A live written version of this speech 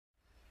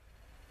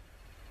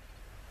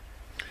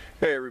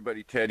Hey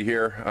everybody, Ted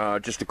here.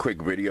 Just a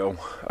quick video.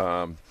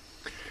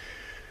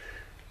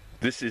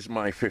 This is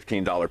my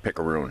 $15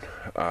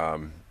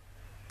 Pickaroon.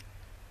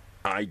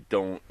 I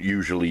don't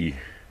usually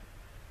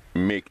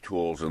make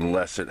tools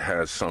unless it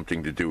has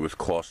something to do with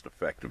cost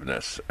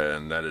effectiveness,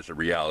 and that is a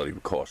reality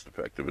of cost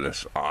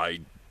effectiveness. I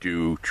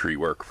do tree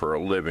work for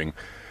a living,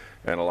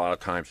 and a lot of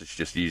times it's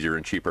just easier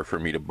and cheaper for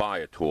me to buy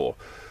a tool.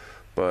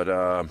 But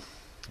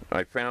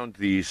I found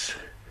these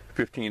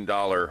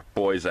 $15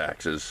 boys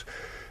axes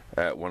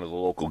at one of the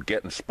local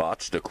getting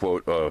spots, to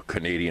quote a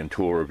Canadian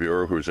tool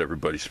reviewer who's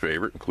everybody's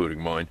favorite, including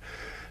mine.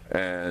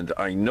 And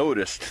I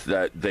noticed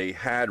that they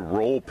had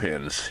roll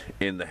pins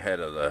in the head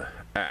of the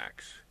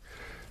axe.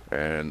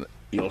 And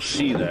you'll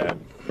see that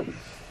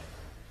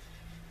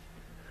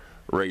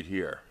right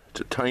here.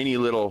 It's a tiny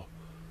little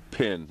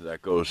pin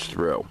that goes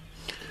through.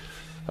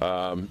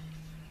 And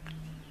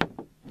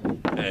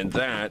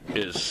that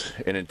is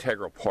an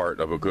integral part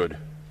of a good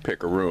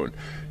Pickaroon.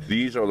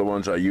 These are the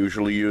ones I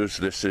usually use.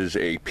 This is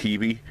a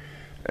PB,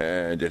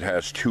 and it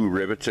has 2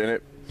 rivets in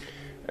it.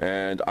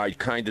 And I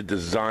kind of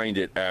designed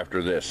it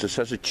after this. This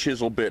has a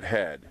chisel bit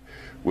head,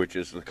 which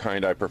is the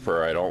kind I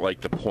prefer. I don't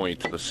like the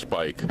point, the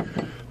spike.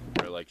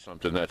 I like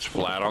something that's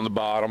flat on the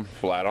bottom,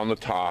 flat on the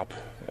top,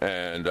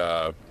 and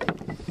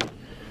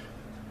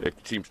it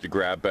seems to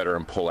grab better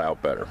and pull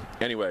out better.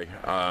 Anyway,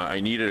 I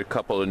needed a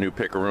couple of new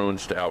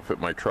Pickaroons to outfit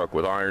my truck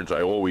with irons.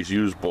 I always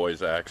use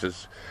boys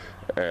axes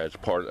as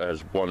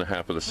one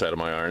half of the set of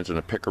my irons, and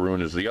a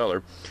Pickaroon is the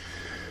other.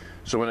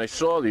 So when I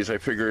saw these, I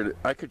figured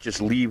I could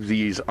just leave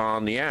these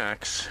on the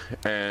axe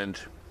and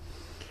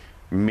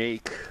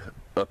make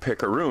a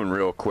Pickaroon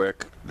real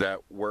quick that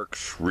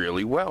works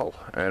really well,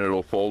 and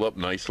it'll fold up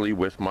nicely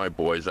with my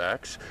boys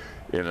axe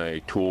in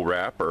a tool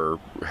wrap or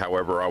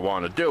however I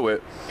want to do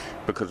it,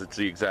 because it's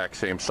the exact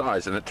same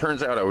size. And it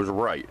turns out I was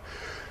right.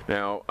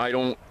 Now, I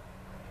don't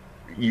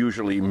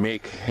usually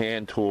make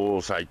hand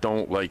tools. I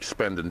don't like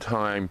spending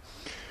time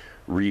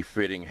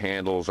refitting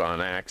handles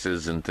on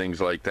axes and things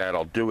like that.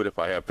 I'll do it if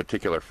I have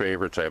particular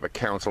favorites. I have a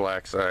council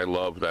axe that I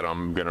love that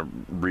I'm gonna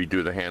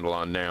redo the handle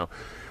on now.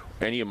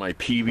 Any of my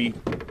PV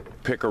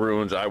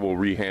Pickaroons, I will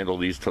rehandle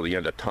these till the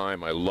end of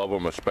time. I love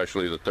them,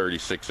 especially the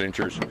 36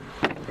 inchers.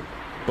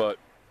 But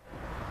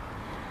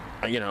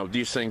you know,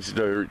 these things,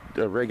 the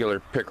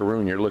regular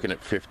Pickaroon, you're looking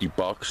at 50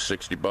 bucks,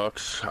 60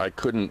 bucks. I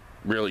couldn't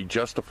really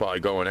justify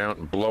going out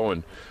and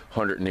blowing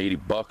 180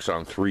 bucks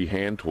on 3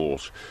 hand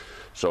tools.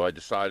 So I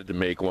decided to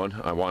make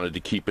one. I wanted to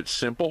keep it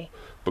simple,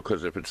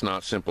 because if it's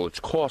not simple,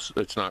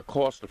 it's not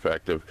cost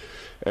effective.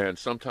 And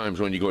sometimes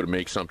when you go to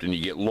make something,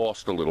 you get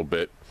lost a little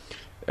bit,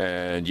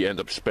 and you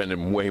end up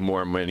spending way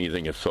more money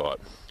than you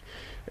thought.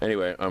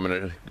 Anyway, I'm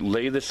going to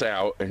lay this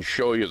out and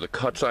show you the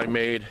cuts I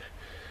made,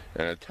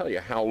 and I'll tell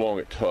you how long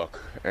it took,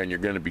 and you're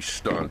going to be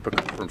stunned,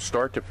 because from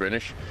start to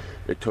finish,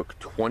 it took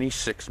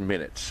 26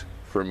 minutes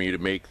for me to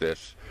make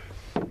this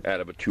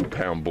out of a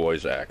 2-pound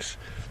boys axe.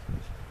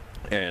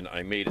 And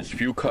I made as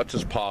few cuts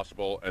as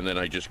possible, and then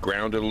I just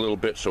ground it a little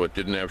bit so it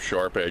didn't have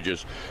sharp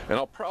edges. And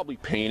I'll probably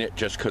paint it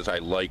just because I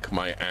like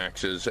my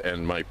axes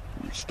and my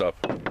stuff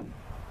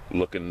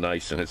looking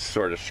nice, and it's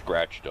sort of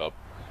scratched up.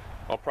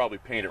 I'll probably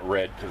paint it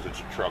red because it's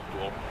a truck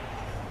tool.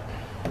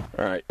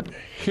 Alright,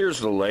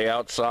 here's the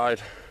layout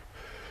side.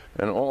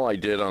 And all I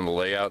did on the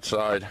layout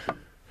side,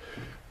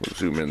 we'll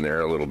zoom in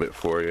there a little bit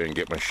for you and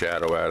get my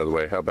shadow out of the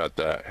way. How about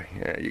that?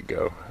 There you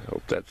go. I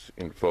hope that's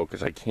in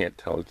focus. I can't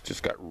tell. It's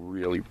just got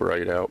really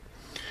bright out.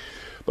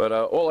 But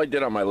all I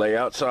did on my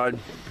layout side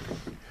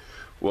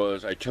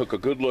was I took a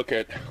good look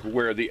at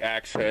where the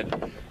axe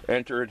head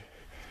entered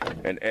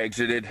and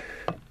exited,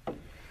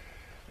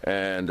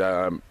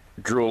 and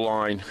drew a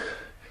line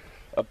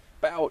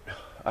about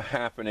a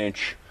 ½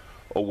 inch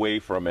away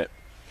from it,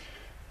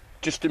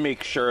 just to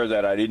make sure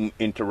that I didn't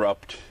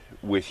interrupt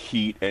with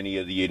heat any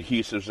of the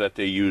adhesives that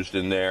they used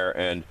in there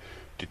and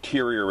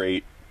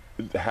deteriorate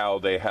how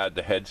they had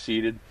the head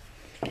seated.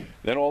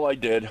 Then all I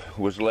did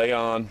was lay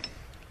on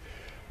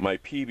my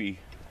PB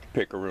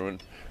Pickaroon,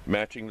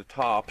 matching the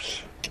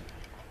tops,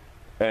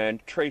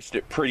 and traced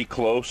it pretty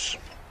close,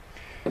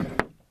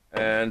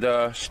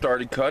 and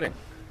started cutting.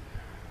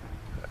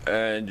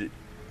 And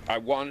I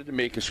wanted to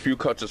make as few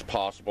cuts as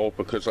possible,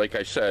 because like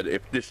I said,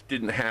 if this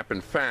didn't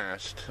happen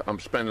fast, I'm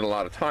spending a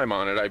lot of time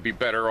on it, I'd be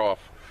better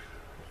off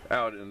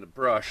out in the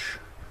brush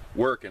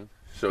working,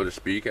 so to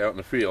speak, out in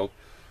the field.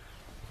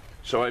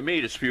 So I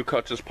made as few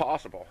cuts as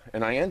possible,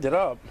 and I ended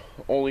up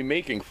only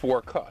making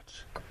 4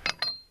 cuts.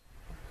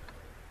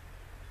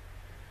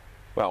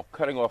 Well,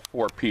 cutting off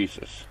 4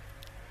 pieces.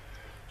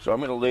 So I'm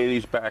going to lay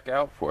these back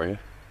out for you,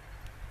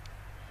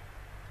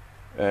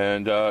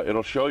 and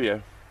it'll show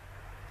you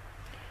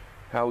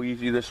how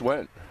easy this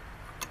went.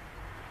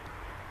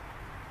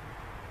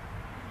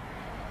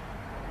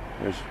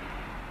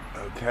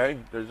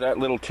 There's that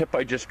little tip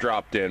I just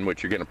dropped in,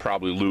 which you're going to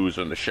probably lose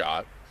in the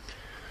shot.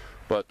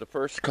 But the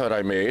first cut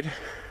I made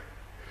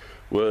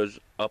was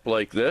up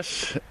like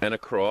this and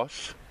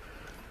across,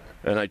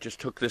 and I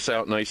just took this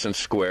out nice and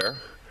square.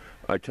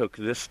 I took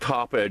this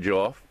top edge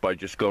off by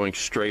just going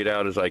straight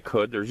out as I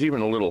could. There's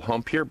even a little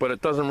hump here, but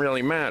it doesn't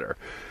really matter.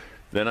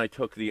 Then I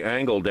took the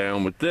angle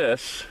down with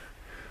this,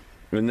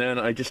 and then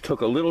I just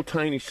took a little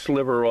tiny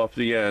sliver off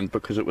the end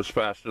because it was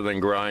faster than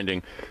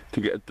grinding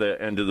to get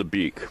the end of the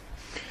beak.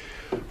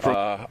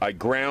 I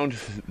ground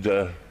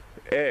the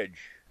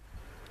edge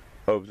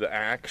of the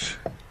axe.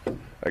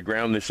 I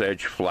ground this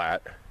edge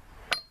flat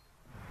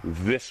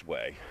this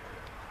way,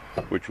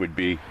 which would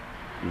be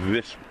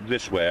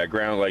this way. I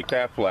ground like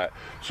that flat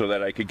so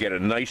that I could get a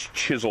nice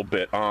chisel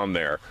bit on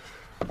there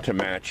to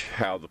match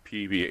how the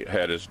PV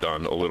head is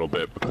done a little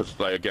bit, because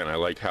again, I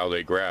like how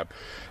they grab.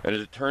 And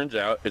as it turns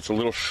out, it's a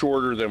little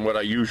shorter than what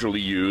I usually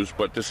use,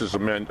 but this is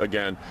meant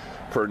again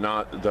for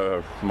not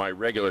my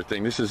regular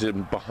thing. This is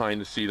in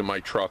behind the seat of my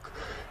truck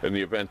in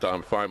the event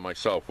I find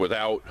myself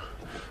without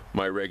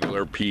my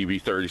regular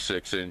PV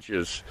 36 inch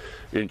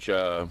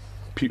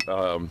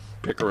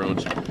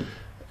Pickaroons.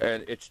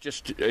 And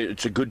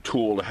it's a good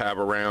tool to have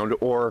around,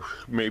 or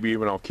maybe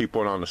even I'll keep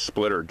one on the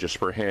splitter just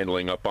for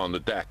handling up on the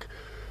deck.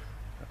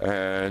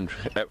 And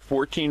at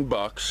 14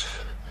 bucks,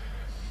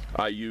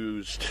 I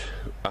used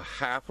a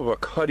half of a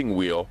cutting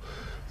wheel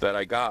that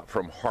I got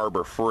from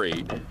Harbor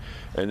Freight,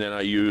 and then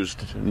I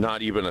used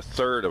not even a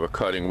third of a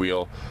cutting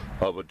wheel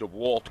of a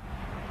DeWalt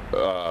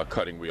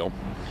cutting wheel,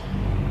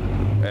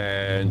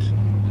 and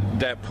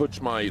that puts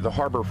the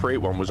Harbor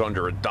Freight one was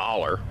under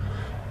 $1,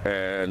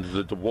 and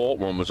the DeWalt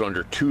one was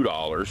under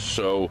 $2.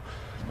 So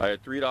I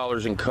had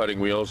 $3 in cutting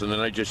wheels, and then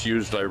I just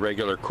used a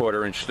regular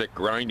 1/4-inch thick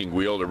grinding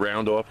wheel to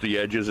round off the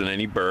edges and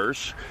any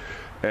burrs,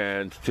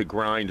 and to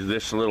grind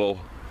this little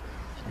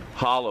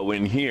hollow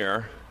in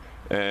here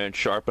and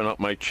sharpen up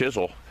my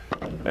chisel,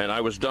 and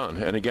I was done.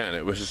 And again,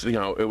 it was,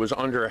 it was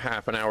under a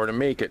half an hour to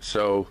make it,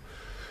 so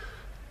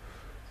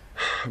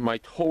my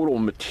total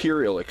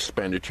material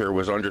expenditure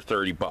was under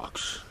 30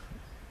 bucks.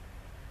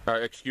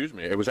 Excuse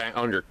me, it was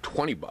under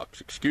 20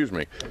 bucks, excuse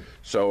me.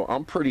 So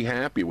I'm pretty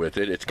happy with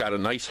it. It's got a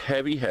nice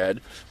heavy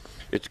head.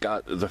 It's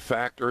got the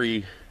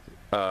factory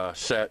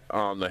set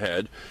on the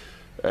head,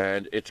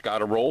 and it's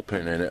got a roll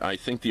pin in it. I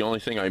think the only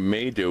thing I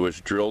may do is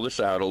drill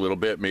this out a little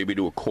bit, maybe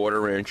to a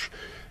 1/4 inch,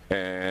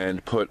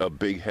 and put a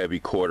big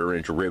heavy 1/4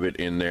 inch rivet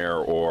in there,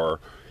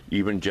 or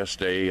even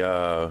just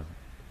a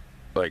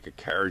like a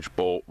carriage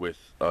bolt with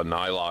a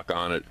nylock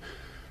on it,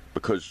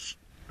 because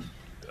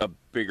a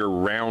bigger,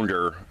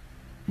 rounder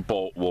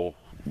bolt will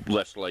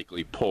less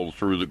likely pull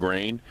through the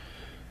grain,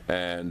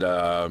 and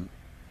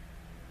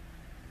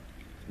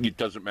it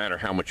doesn't matter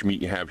how much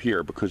meat you have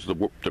here because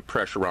the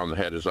pressure on the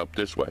head is up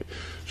this way.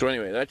 So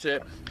anyway, that's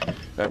it.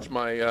 That's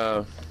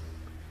my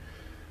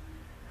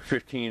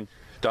 $15,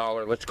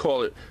 let's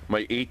call it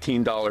my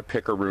 $18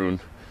 Pickaroon,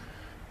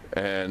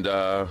 and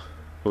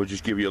we'll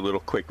just give you a little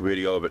quick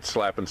video of it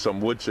slapping some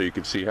wood so you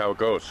can see how it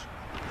goes.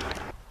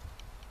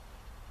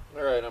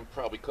 Alright, I'm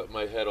probably cutting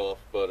my head off,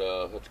 but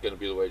that's going to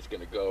be the way it's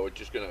going to go. We're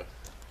just going to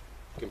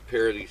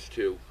compare these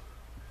two.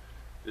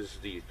 This is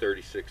the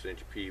 36-inch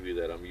PV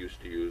that I'm used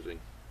to using.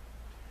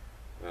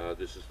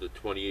 This is the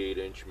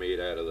 28-inch made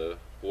out of the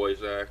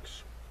boy's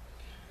axe.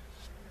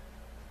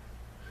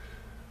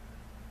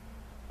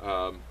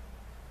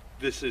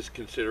 This is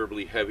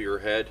considerably heavier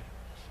head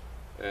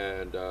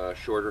and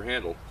shorter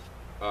handle.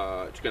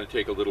 It's going to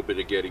take a little bit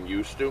of getting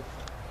used to.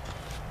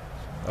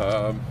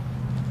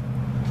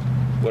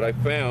 What I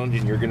found,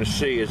 and you're going to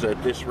see, is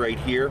that this right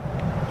here,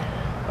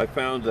 I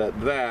found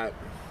that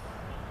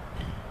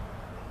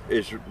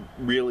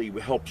really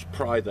helps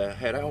pry the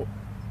head out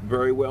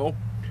very well,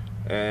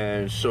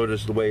 and so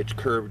does the way it's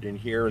curved in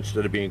here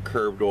instead of being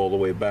curved all the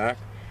way back.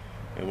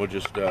 And we'll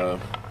just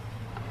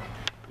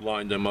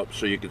line them up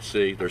so you can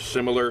see they're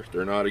similar,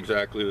 they're not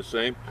exactly the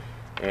same,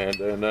 and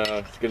then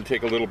it's going to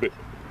take a little bit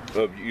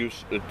of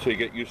use to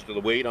get used to the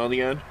weight on the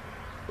end,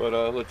 but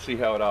let's see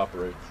how it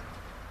operates.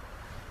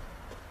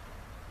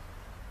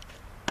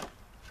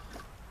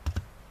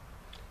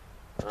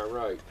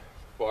 Alright,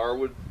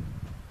 firewood.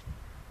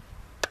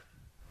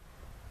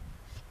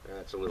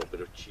 That's a little bit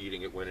of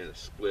cheating, it went in a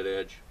split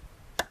edge.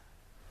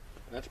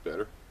 That's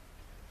better.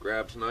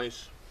 Grabs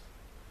nice,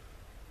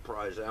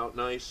 pries out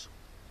nice.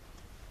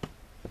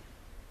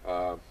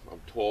 I'm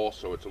tall,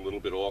 so it's a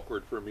little bit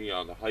awkward for me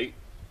on the height.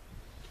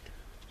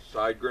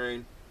 Side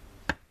grain,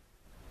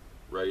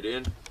 right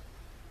in,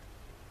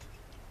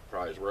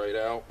 pries right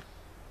out.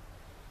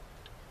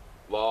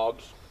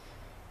 Logs,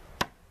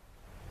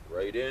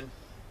 right in,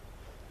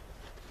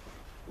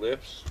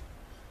 lifts.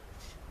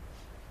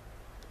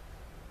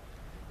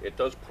 It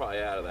does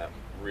pry out of that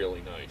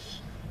really nice.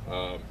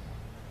 I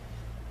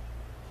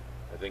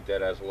think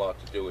that has a lot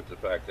to do with the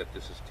fact that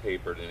this is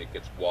tapered and it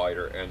gets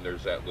wider, and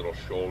there's that little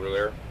shoulder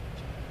there.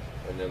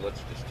 And then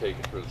let's just take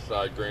it for the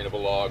side grain of a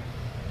log.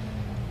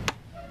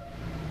 Or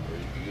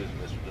you'd be using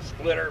this with a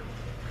splitter.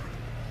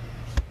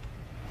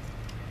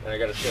 And I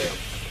gotta say,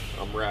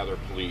 I'm rather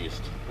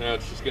pleased. Now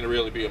it's just gonna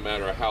really be a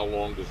matter of how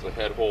long does the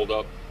head hold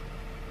up.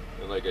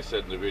 And like I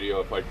said in the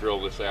video, if I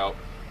drill this out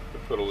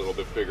and put a little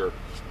bit bigger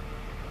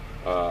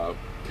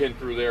pin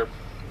through there,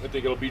 I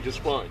think it'll be just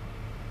fine.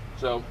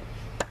 So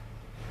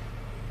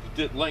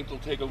length will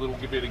take a little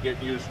bit of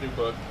getting used to,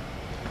 but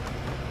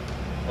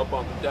up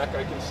on the deck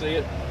I can see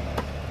it.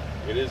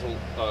 It is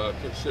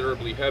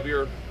considerably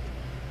heavier.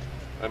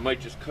 I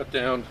might just cut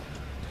down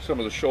some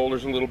of the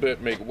shoulders a little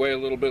bit, make it weigh a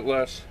little bit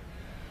less.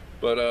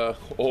 But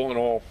all in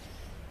all,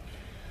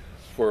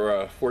 for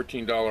a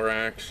 $14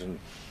 axe and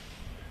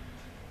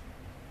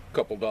a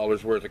couple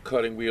dollars worth of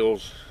cutting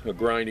wheels, a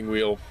grinding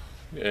wheel,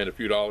 and a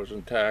few dollars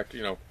in tack,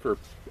 you know, for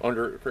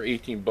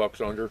 18 bucks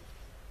under,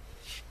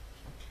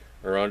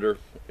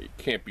 it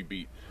can't be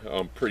beat.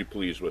 I'm pretty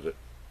pleased with it.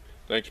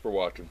 Thanks for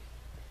watching.